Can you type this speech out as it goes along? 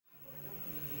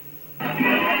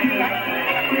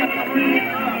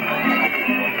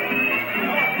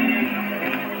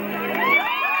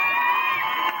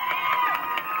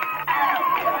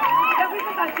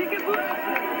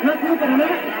No, para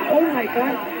nada. Oh my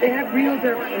God, they have reels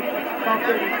there.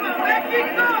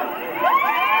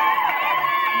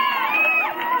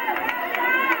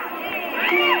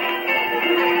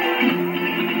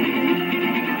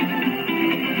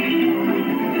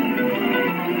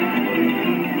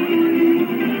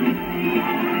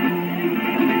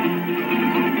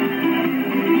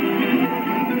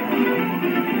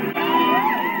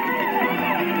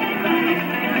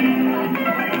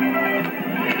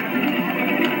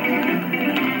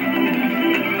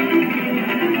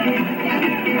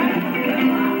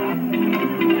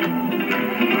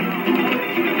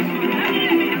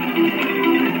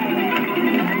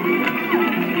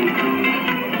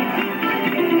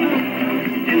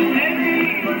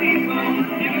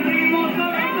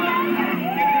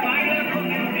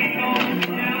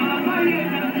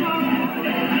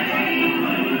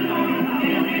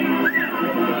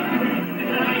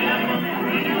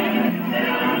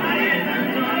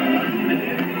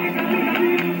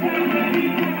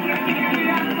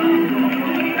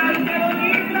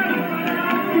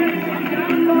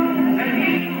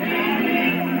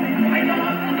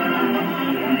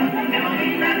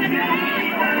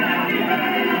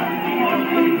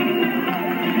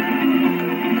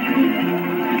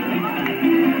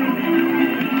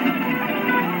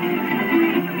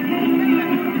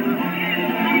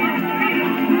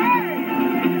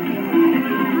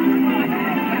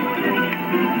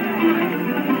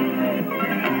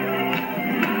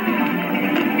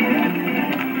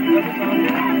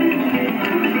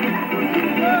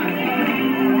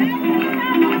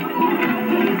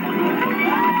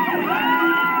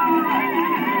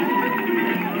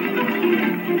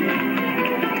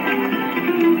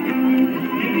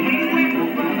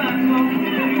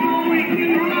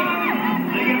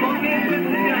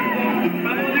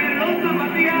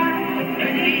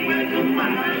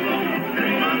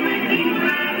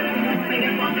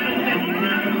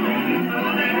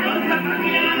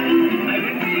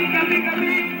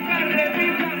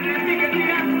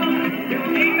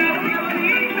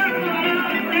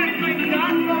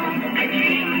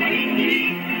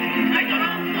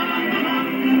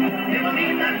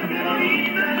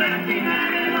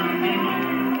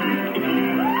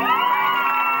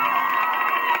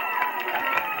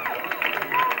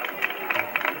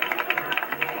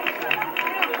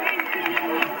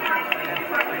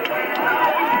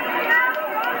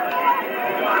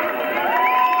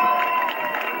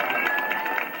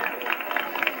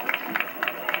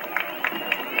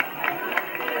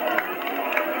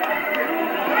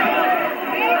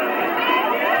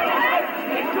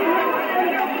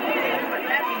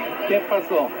 ¿Qué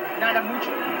pasó? Nada mucho.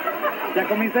 ¿Ya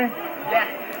comiste? Yeah.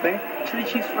 ¿Sí? Chili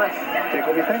cheese fries. ¿Qué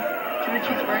comiste? Chili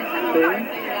cheese fries. Sí.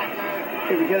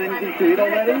 Have you had anything to eat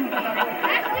already? Look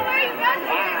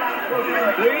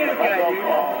at this guy, dude.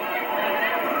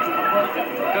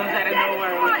 Comes out of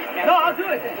nowhere. No, I'll do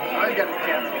it. Oh, you got this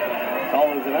chance. Oh,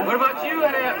 is it? What about you?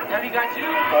 Have you got you?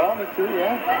 Oh, me too,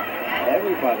 yeah.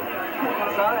 Everybody.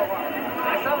 I saw it.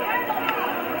 I saw it.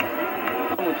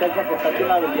 Muchacha que está aquí en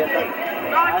la belleza.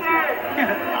 Ah,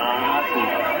 sí.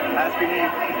 Ask her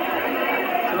name.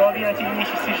 Solo viene TV,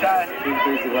 she's shy. She's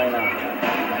busy right now.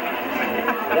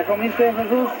 ¿Ya comiste,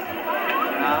 Jesús?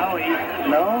 No, I don't eat.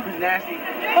 No? It's nasty.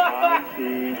 Ah,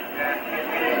 sí.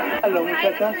 Hello,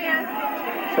 muchachas.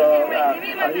 So,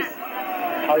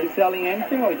 are you selling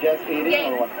anything or just eating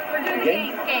Games. or what? We're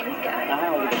doing games, yeah.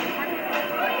 Ah, okay.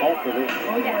 Oh, for this.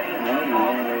 Yeah. Muy bien,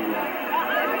 muy bien.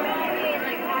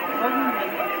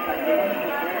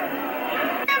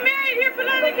 I'm married here, put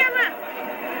on the camera.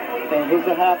 And who's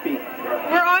the happy?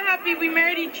 We're all happy we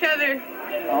married each other.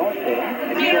 Okay.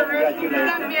 Yeah, we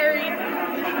got married.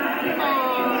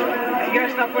 Aww. You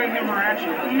gotta stop putting him around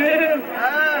you.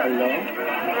 Hello.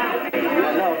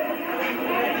 Hello.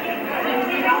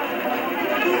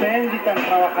 Sandy, tan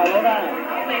trabajadora.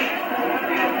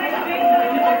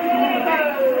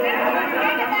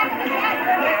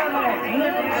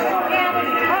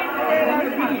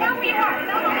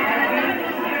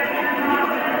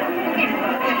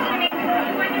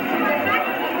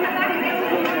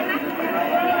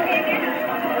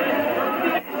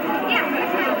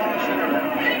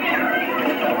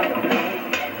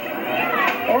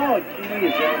 Oh,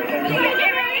 geez.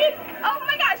 Oh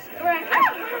my gosh.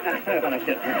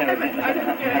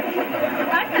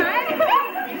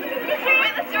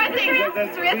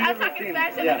 Let's do our thing. I'm talking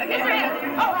Spanish. Okay,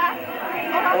 hola.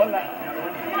 Hola.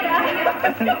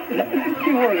 ¿Qué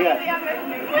forgot?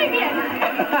 Muy bien.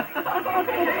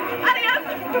 Adiós.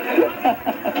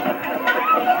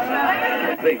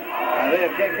 Sí. A ver,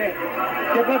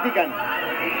 ¿qué platican?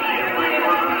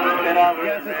 ¿Qué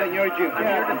hace señor Jim? I'm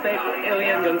here to save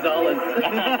Elian Gonzalez.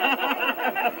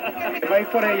 Va a ir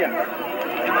por ella.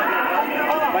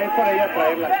 Va a ir por ella a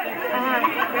traerla.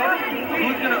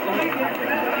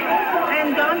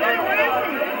 And Dante, where is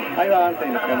he? Ahí va Dante.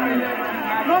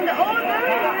 ¿Dónde? Oh,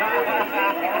 there.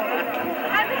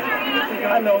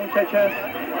 Aló, muchachas.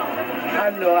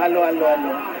 Aló.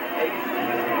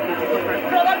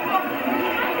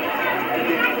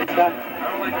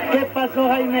 ¿Qué pasó,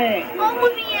 Jaime? Oh,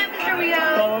 muy bien, Mr. Rio.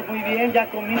 Todo muy bien. ¿Ya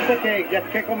comiste?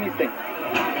 ¿Qué comiste?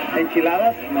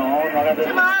 ¿Enchiladas? No hagas eso.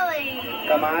 Tamales.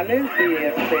 Tamales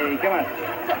y ¿qué más?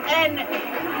 And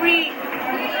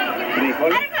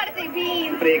Frijoles. I don't know how to say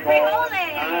beans.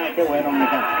 Frijoles. Ah, qué bueno,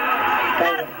 mija.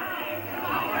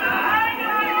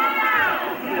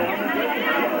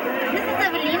 This is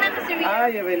Evelina, Mr. Rio.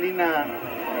 Ay,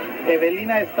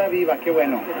 Evelina está viva, qué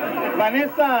bueno.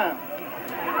 Vanessa.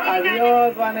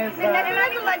 Adiós, Vanessa. And then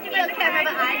there's a lunch meal camera,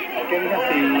 but I didn't. ¿Qué mija?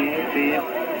 Sí.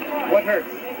 What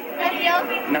hurts?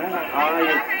 Nada.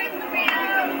 Ay.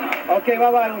 Okay,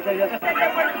 bye, muchachas.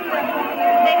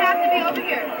 They have to be over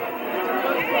here.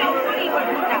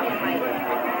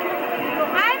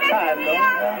 Hi, Mr. Hello.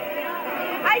 Rio.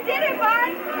 I did it,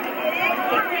 Bud.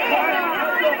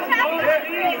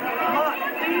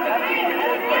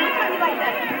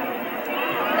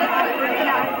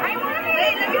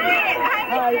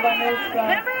 Hi, Vanessa.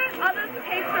 Remember all those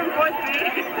tapes from 4th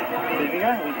grade?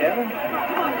 Yeah, we have them.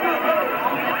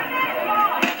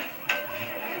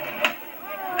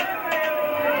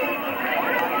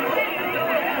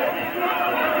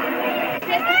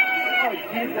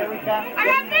 I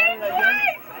have names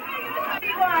twice!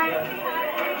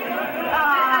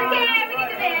 Okay, we need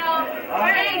the nail.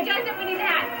 Hey, Justin, we need the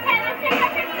hat. Hey, let's take our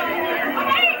picture.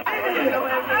 Okay?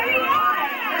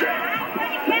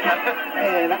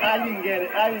 And I didn't get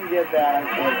that.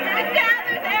 It's down,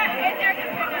 there's Eric.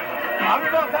 I'm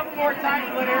going to go a couple more times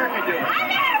and let Erica do it.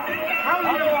 How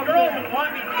many girls want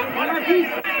me to want a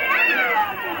piece?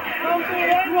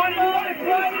 One more to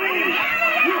try me.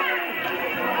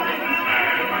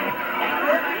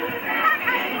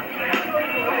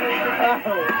 Oh.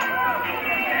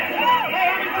 Hey,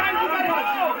 how many times you got to go?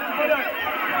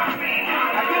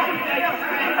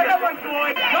 I got one boy.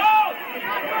 Go!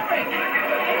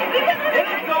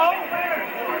 Let's go!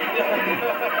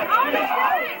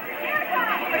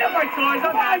 I got my toys.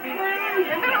 I'm happy.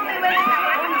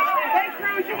 Hey,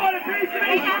 Cruz, you want a piece of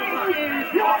me?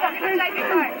 You want a piece of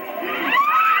me?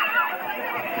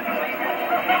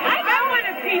 I want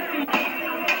a piece of you.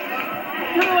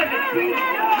 You want a piece of me?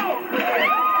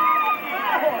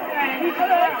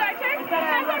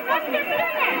 What's our turn?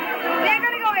 They're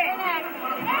gonna go in.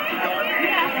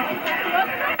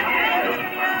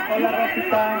 Hola,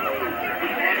 Rosita.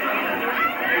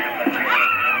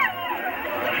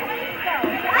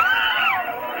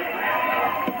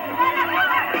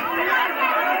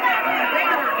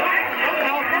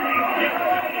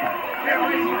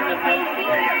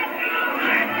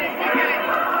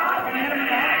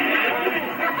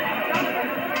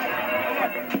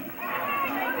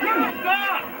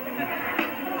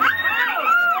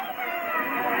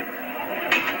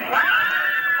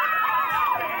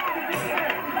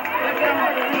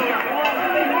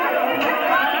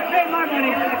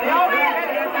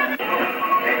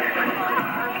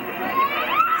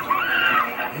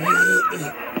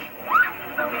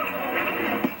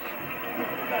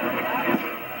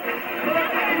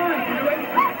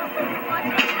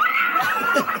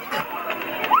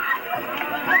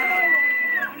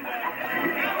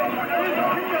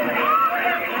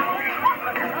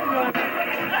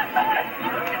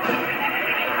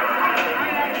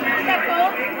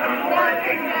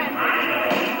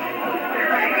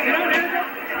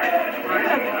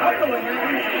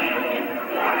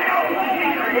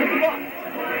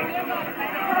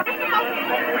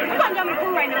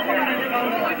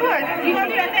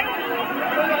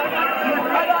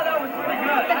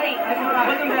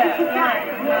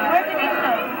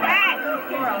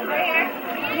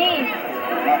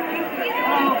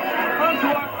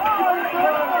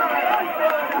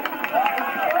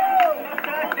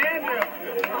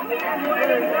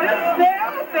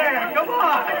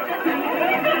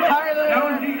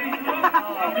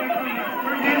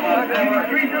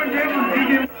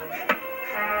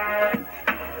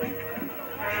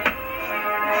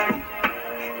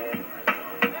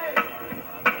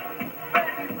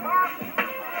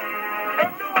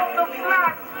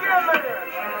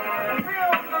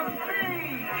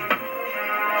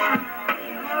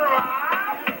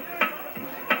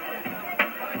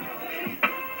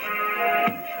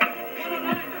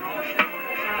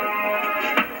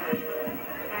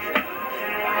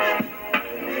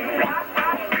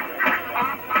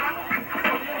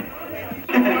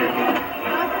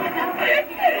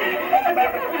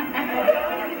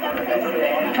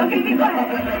 Okay, be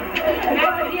quiet. I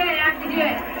have to do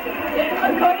it.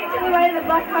 According to the right of the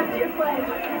Black Country flag,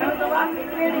 I was the last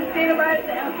spirit in the state of Ireland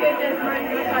that El Quinta is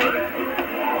murdered with fire.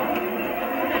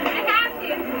 I have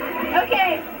to.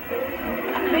 Okay.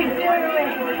 Big story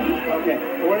away. Okay,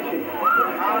 where is she?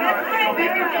 That's right. We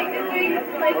can take this ring,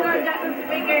 place it on Justin's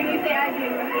finger, and you say I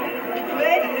do.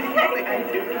 What? I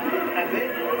do. That's it?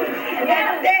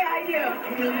 Yeah, say I do.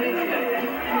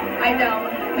 I don't.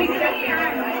 We can take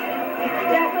it.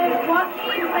 Jacqueline,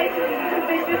 walking in places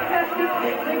suspicious customs,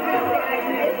 fingers say I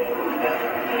do.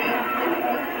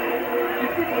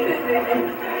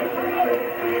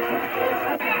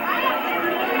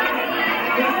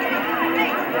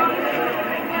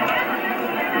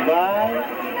 Bye.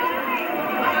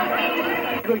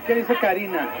 ¿Y qué dice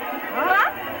Karina?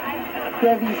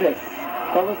 ¿Qué dices?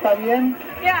 ¿Todo está bien?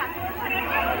 Yeah.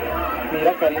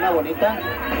 Mira, Karina, bonita.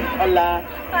 Hola.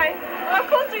 Hi. How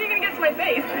close are you going to get to my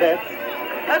face?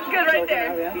 That's good right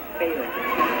there.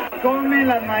 Comen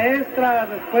las maestras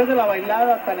después de la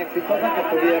bailada tan exitosa que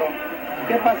tuvieron.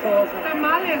 ¿Qué pasó?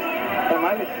 Tamales.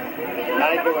 Tamales.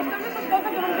 Ay, qué bueno. Estamos su esposa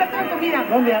con un plato de comida.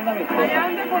 ¿Dónde anda mi esposa? Allá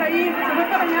anda por ahí, se fue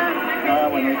para allá. Ah,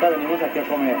 bueno, ahorita venimos aquí a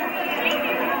comer.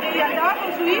 Y andaba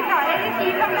con su hija, ella y su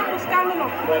hija andan buscándolo.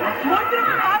 Bueno. Muy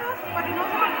preocupados para que no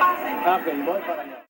se lo pasen. Ah, ok, voy para allá.